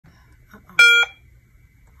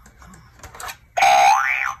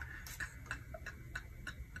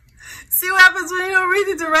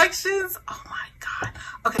read the directions? Oh my God.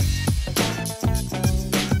 Okay.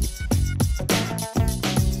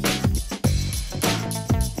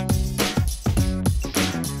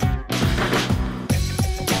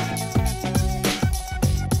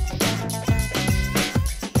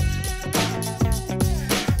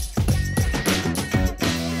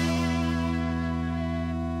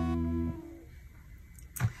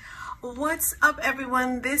 What's up,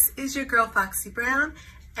 everyone? This is your girl Foxy Brown,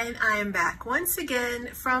 and I am back once again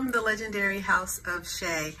from the legendary house of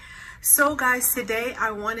Shay. So guys, today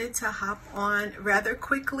I wanted to hop on rather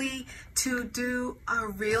quickly to do a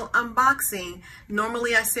real unboxing.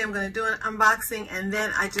 Normally I say I'm going to do an unboxing and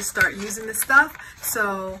then I just start using the stuff.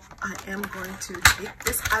 So I am going to take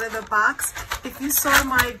this out of the box. If you saw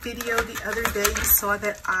my video the other day, you saw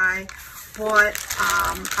that I bought,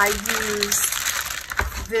 I used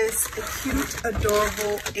this cute,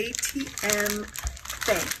 adorable ATM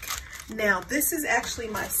bank. Now, this is actually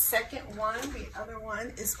my second one. The other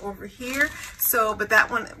one is over here. So, but that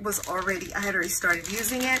one was already, I had already started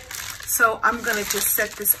using it. So I'm gonna just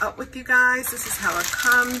set this up with you guys. This is how it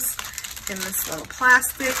comes in this little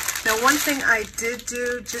plastic. Now, one thing I did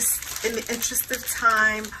do, just in the interest of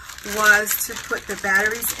time, was to put the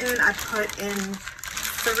batteries in. I put in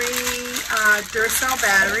 3 Duracell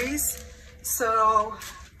batteries. So,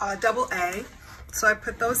 AA. So I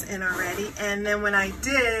put those in already. And then when I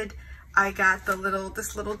did, I got the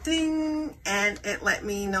this little ding, and it let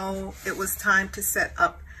me know it was time to set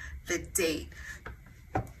up the date.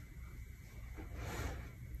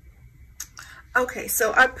 Okay,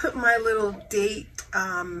 so I put my little date,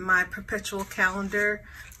 my perpetual calendar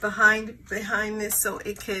behind this, so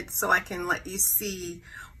I can let you see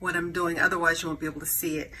what I'm doing. Otherwise you won't be able to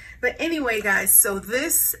see it. But anyway, guys, so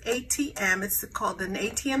this ATM, it's called an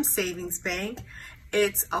ATM Savings Bank.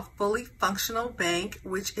 It's a fully functional bank,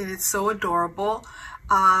 which is so adorable.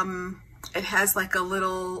 It has like a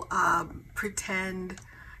little pretend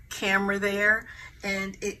camera there,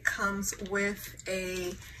 and it comes with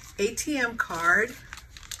a ATM card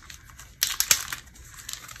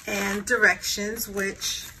and directions,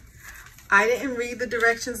 which I didn't read the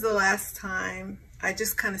directions the last time. I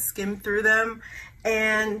just kind of skimmed through them,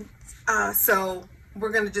 and so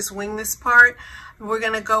we're going to just wing this part. We're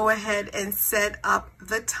going to go ahead and set up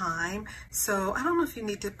the time. So I don't know if you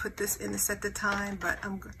need to put this in to set the time, but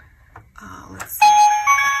I'm going to, let's see.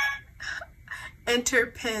 Enter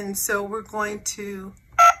pin. So we're going to,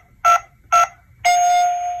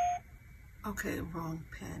 okay, wrong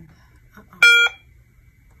pin.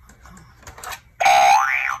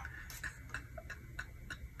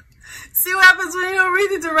 See what happens when you don't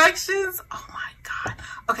read the directions? Oh my God.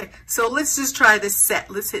 Okay, so let's just try this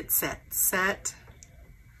set. Let's hit set. Set.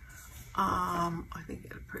 I think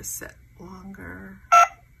it'll press set longer.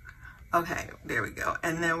 Okay, there we go.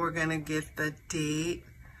 And then we're gonna get the date.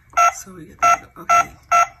 So we get the, okay,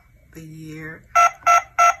 the year.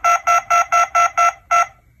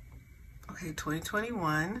 Okay,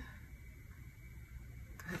 2021. Do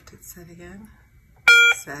I have to hit set again?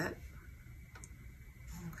 Set.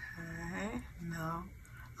 Okay, no.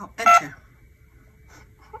 Oh, enter.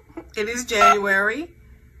 It is January.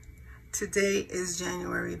 Today is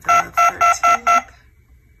January the 13th. I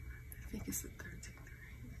think it's the 13th.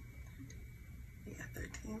 Yeah,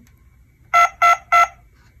 13th.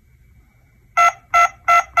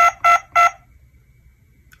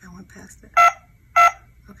 I went past it.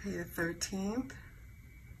 Okay, the 13th.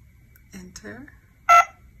 Enter.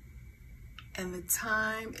 And the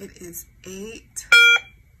time, it is 8.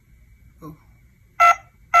 Oh.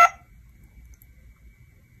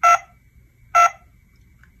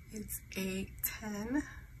 It's 8:10.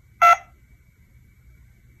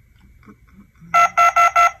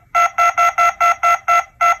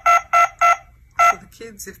 So the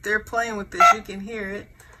kids, if they're playing with this, you can hear it.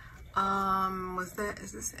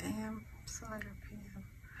 Is this AM side or PM?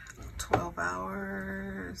 12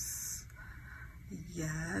 hours.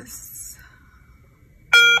 Yes.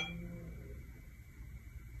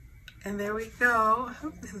 And there we go. I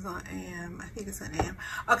hope this is on AM. I think it's on AM.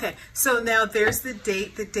 Okay, so now there's the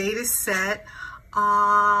date. The date is set.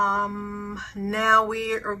 Now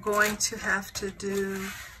we are going to have to do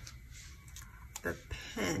the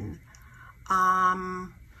pin.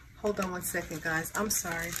 Hold on one second, guys. I'm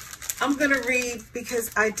sorry. I'm gonna read, because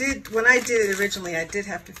when I did it originally, I did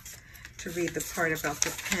have to read the part about the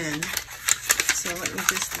pin. So let me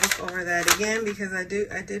just look over that again, because I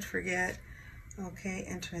did forget. Okay,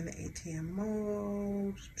 entering the ATM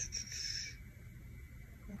mode.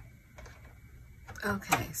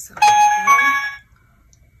 Okay, so here we go.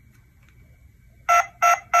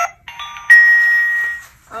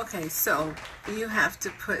 Okay, so you have to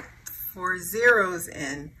put 4 zeros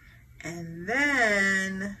in, and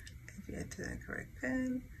then if you get to the correct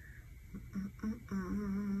pin,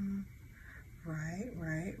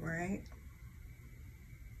 right.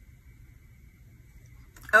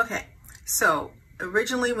 Okay, so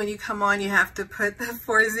originally when you come on, you have to put the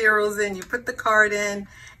 4 zeros in. You put the card in,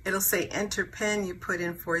 it'll say enter pin, you put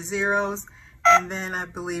in 4 zeros, and then I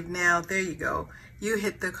believe now, there you go. You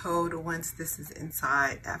hit the code once this is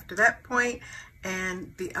inside after that point.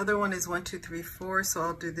 And the other one is 1, 2, 3, 4. So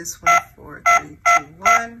I'll do this one, 4, 3, 2,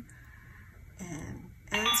 1, and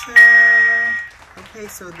enter. Okay,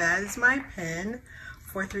 so that is my pin,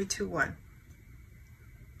 4, 3, 2, 1.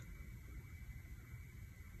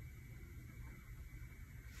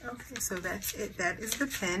 Okay, so that's it. That is the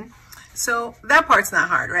pin. So that part's not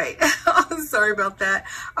hard, right? Sorry about that.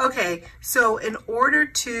 Okay, so in order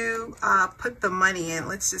to put the money in,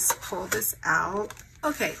 let's just pull this out.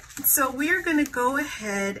 Okay, so we're going to go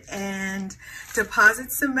ahead and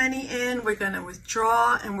deposit some money in. We're going to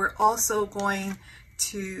withdraw, and we're also going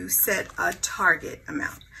to set a target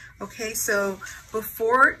amount. Okay, so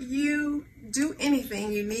before you do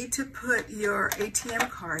anything, you need to put your ATM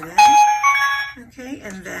card in. Okay,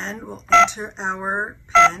 and then we'll enter our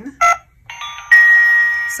PIN.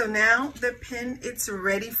 So now the PIN, it's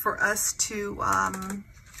ready for us to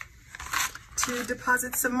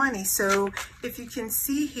deposit some money. So if you can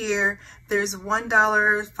see here, there's $1,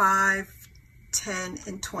 $5, $10,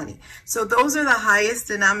 and $20. So those are the highest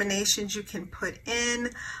denominations you can put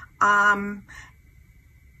in.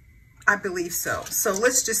 I believe so. So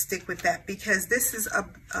let's just stick with that, because this is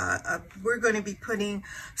we're going to be putting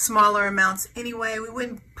smaller amounts anyway. We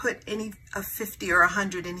wouldn't put any of 50 or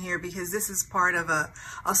 100 in here because this is part of a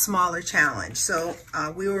smaller challenge. So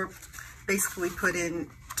we were basically put in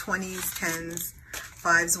 20s, 10s,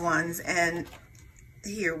 5s, 1s, and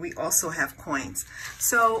here we also have coins.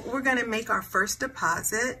 So we're going to make our first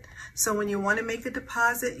deposit. So when you want to make a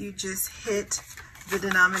deposit, you just hit the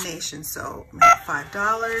denomination. So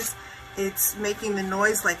 $5. It's making the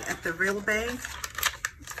noise like at the real bank,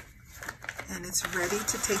 and it's ready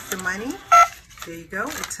to take the money. There you go.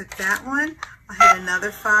 It took that one. I'll hit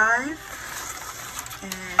another 5,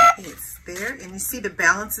 and it's there. And you see the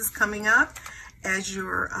balance is coming up as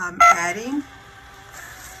you're adding.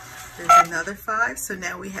 There's another 5. So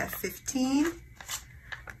now we have 15.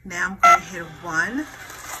 Now I'm going to hit a 1.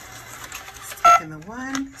 It's taking the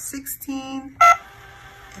 1, 16.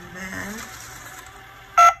 And then,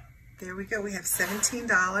 there we go, we have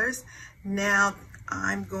 $17. Now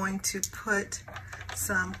I'm going to put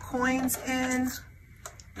some coins in.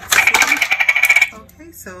 Let's see.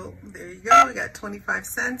 Okay, so there you go, we got 25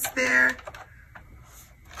 cents there.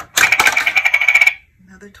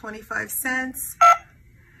 Another 25 cents,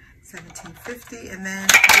 $17.50, and then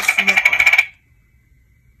this nickel.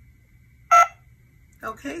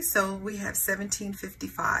 Okay, so we have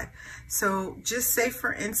 $17.55. So just say,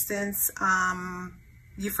 for instance,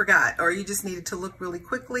 you forgot, or you just needed to look really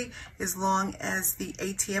quickly. As long as the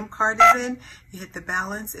ATM card is in, you hit the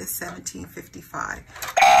balance is $17.55. Take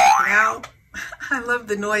it out. I love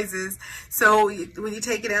the noises. So when you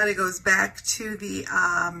take it out, it goes back to the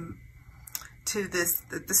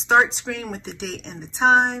start screen with the date and the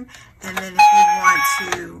time. And then if you want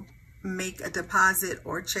to make a deposit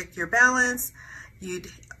or check your balance,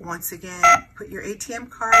 you'd once again put your ATM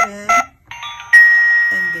card in,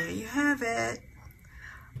 and there you have it.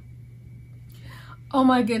 Oh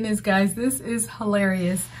my goodness, guys, this is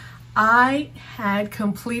hilarious. I had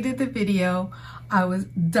completed the video, I was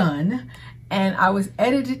done, and I was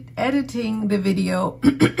editing the video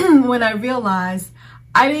when I realized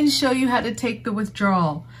I didn't show you how to take the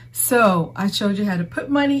withdrawal. So I showed you how to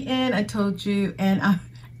put money in, I told you, and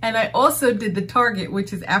I also did the target,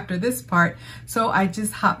 which is after this part. So I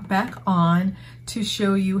just hopped back on to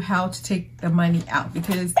show you how to take the money out,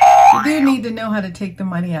 because you do need to know how to take the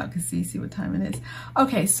money out, because see what time it is.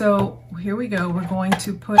 Okay, so here we go. We're going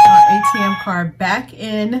to put our ATM card back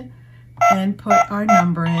in and put our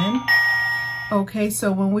number in. Okay,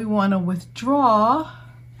 so when we want to withdraw,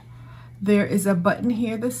 there is a button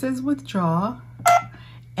here that says withdraw.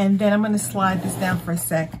 And then I'm going to slide this down for a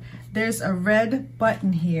sec. There's a red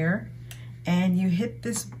button here, and you hit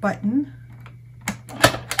this button,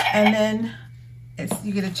 and then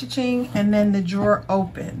you get a cha-ching, and then the drawer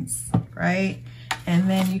opens, right? And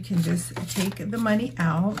then you can just take the money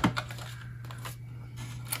out.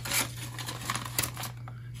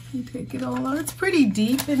 You take it all out. It's pretty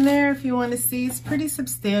deep in there if you want to see. It's pretty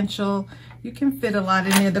substantial. You can fit a lot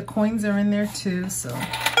in there. The coins are in there too, so.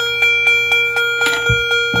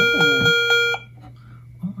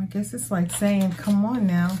 guess it's like saying, come on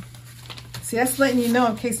now. See, that's letting you know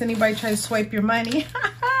in case anybody tries to swipe your money.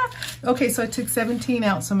 Okay, so I took 17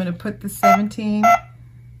 out, so I'm going to put the 17.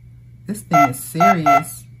 This thing is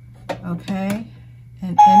serious. Okay,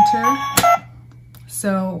 and enter.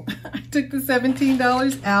 So I took the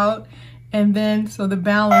 $17 out, and then so the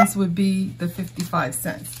balance would be the 55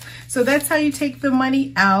 cents. So that's how you take the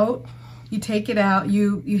money out. You take it out,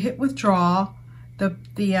 you hit withdraw.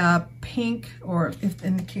 The pink, or if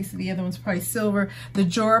in the case of the other one's probably silver, the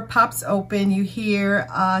drawer pops open, you hear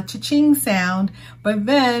a cha-ching sound, but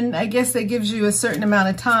then I guess that gives you a certain amount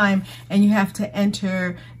of time and you have to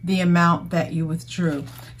enter the amount that you withdrew.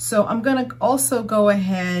 So I'm gonna also go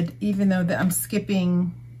ahead, even though that I'm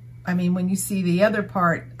skipping, I mean, when you see the other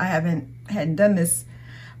part, I hadn't done this,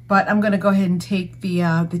 but I'm gonna go ahead and take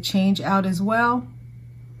the change out as well,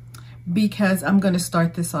 because I'm going to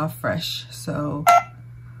start this off fresh. So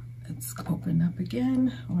let's open up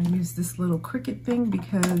again. I'm going to use this little Cricut thing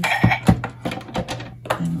because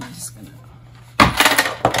I'm just going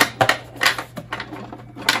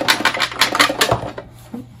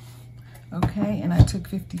to, okay, and I took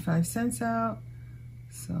 55 cents out.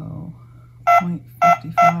 So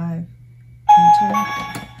 0.55, enter.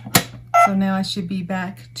 So now I should be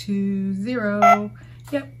back to 0.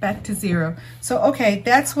 Yep, back to 0. So, okay,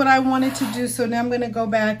 that's what I wanted to do. So now I'm going to go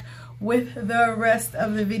back with the rest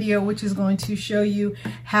of the video, which is going to show you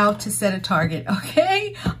how to set a target.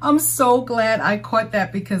 Okay, I'm so glad I caught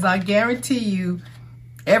that, because I guarantee you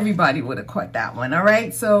everybody would have caught that one. All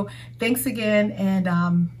right, so thanks again,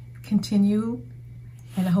 and continue,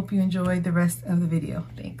 and I hope you enjoy the rest of the video.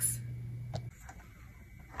 Thanks.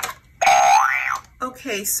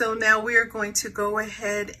 Okay, so now we are going to go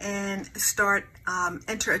ahead and start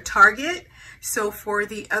enter a target. So for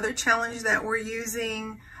the other challenge that we're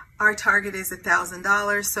using, our target is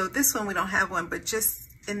 $1,000. So this one we don't have one, but just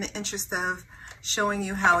in the interest of showing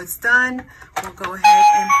you how it's done, we'll go ahead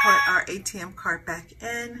and put our ATM card back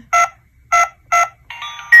in,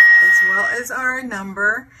 as well as our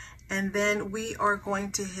number. And then we are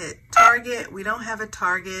going to hit target. We don't have a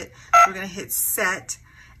target. We're going to hit set.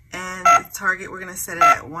 And the target, we're going to set it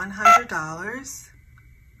at $100.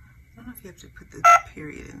 I don't know if you have to put the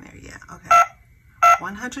period in there. Yeah, okay.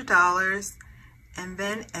 $100, and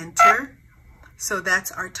then enter. So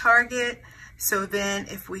that's our target. So then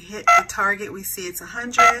if we hit the target, we see it's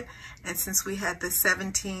 100. And since we had the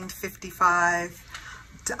 $17.55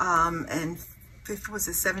 and was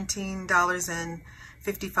it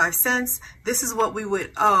 $17.55, this is what we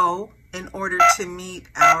would owe in order to meet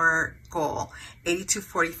our goal,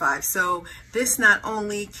 $82.45. So this not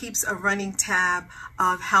only keeps a running tab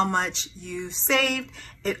of how much you saved,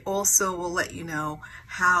 it also will let you know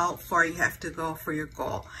how far you have to go for your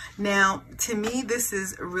goal. Now, to me, this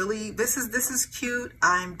is really, this is cute.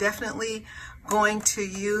 I'm definitely going to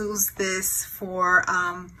use this for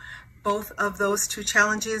both of those two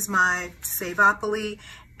challenges, my Sav-op-oly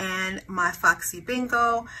and my FOXIE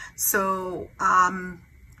Bingo. So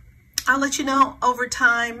I'll let you know over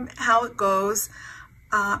time how it goes,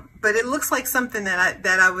 but it looks like something that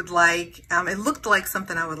I would like. It looked like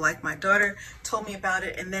something I would like. My daughter told me about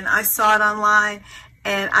it, and then I saw it online,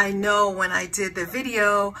 and I know when I did the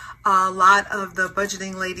video, a lot of the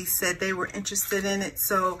budgeting ladies said they were interested in it,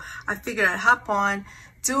 so I figured I'd hop on,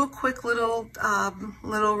 do a quick little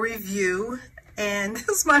review. And this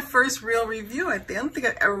is my first real review, I think. I don't think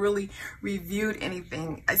I've ever really reviewed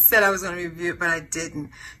anything. I said I was going to review it, but I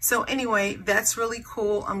didn't. So anyway, that's really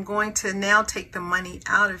cool. I'm going to now take the money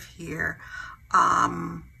out of here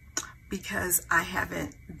because I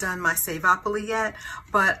haven't done my Sav-op-oly yet.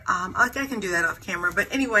 But I can do that off camera. But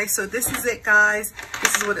anyway, so this is it, guys.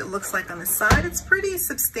 This is what it looks like on the side. It's pretty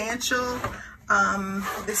substantial.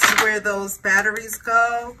 This is where those batteries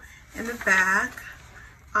go in the back.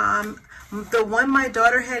 The one my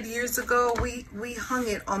daughter had years ago, we hung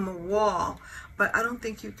it on the wall, but I don't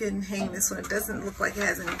think you can hang this one. It doesn't look like it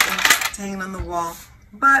has anything to hang on the wall.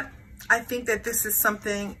 But I think that this is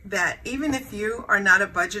something that even if you are not a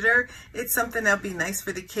budgeter, it's something that'll be nice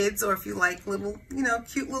for the kids, or if you like little,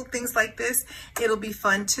 cute little things like this, it'll be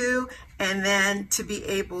fun too. And then to be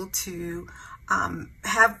able to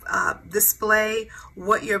have display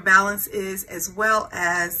what your balance is as well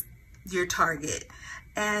as your target.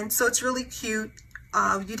 And so it's really cute.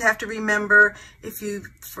 You'd have to remember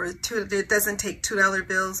it doesn't take $2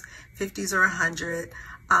 bills, 50s or 100.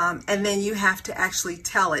 And then you have to actually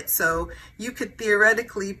tell it. So you could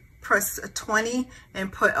theoretically press a 20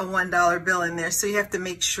 and put a $1 bill in there. So you have to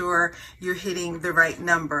make sure you're hitting the right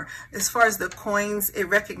number. As far as the coins, it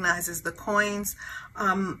recognizes the coins.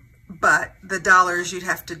 but the dollars you'd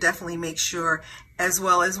have to definitely make sure, as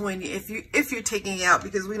well as when if you're taking it out,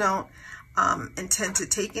 because we don't intend to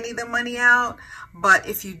take any of the money out, but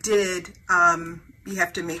if you did, you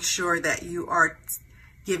have to make sure that you are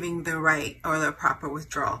giving the right or the proper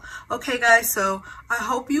withdrawal. Okay guys, so I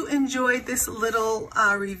hope you enjoyed this little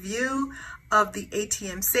review of the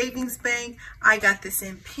ATM Savings Bank. I got this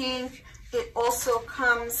in pink. It also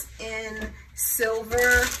comes in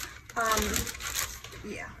silver.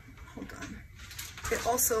 Yeah, hold on. It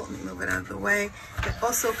also, let me move it out of the way. It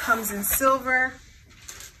also comes in silver.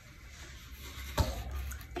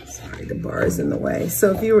 Sorry, the bar is in the way.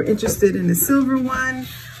 So if you were interested in the silver one,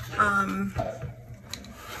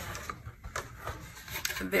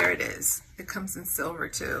 there it is. It comes in silver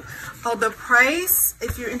too. Oh, the price,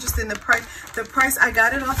 if you're interested in the price, I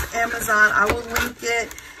got it off Amazon. I will link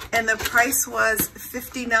it. And the price was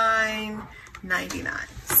 $59.99.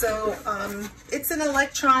 So it's an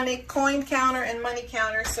electronic coin counter and money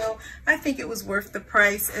counter. So I think it was worth the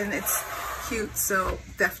price, and it's cute. So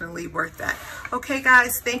definitely worth that. Okay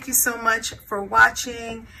guys, thank you so much for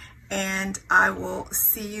watching, and I will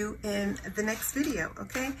see you in the next video.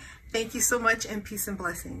 Okay, thank you so much, and peace and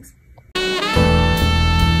blessings.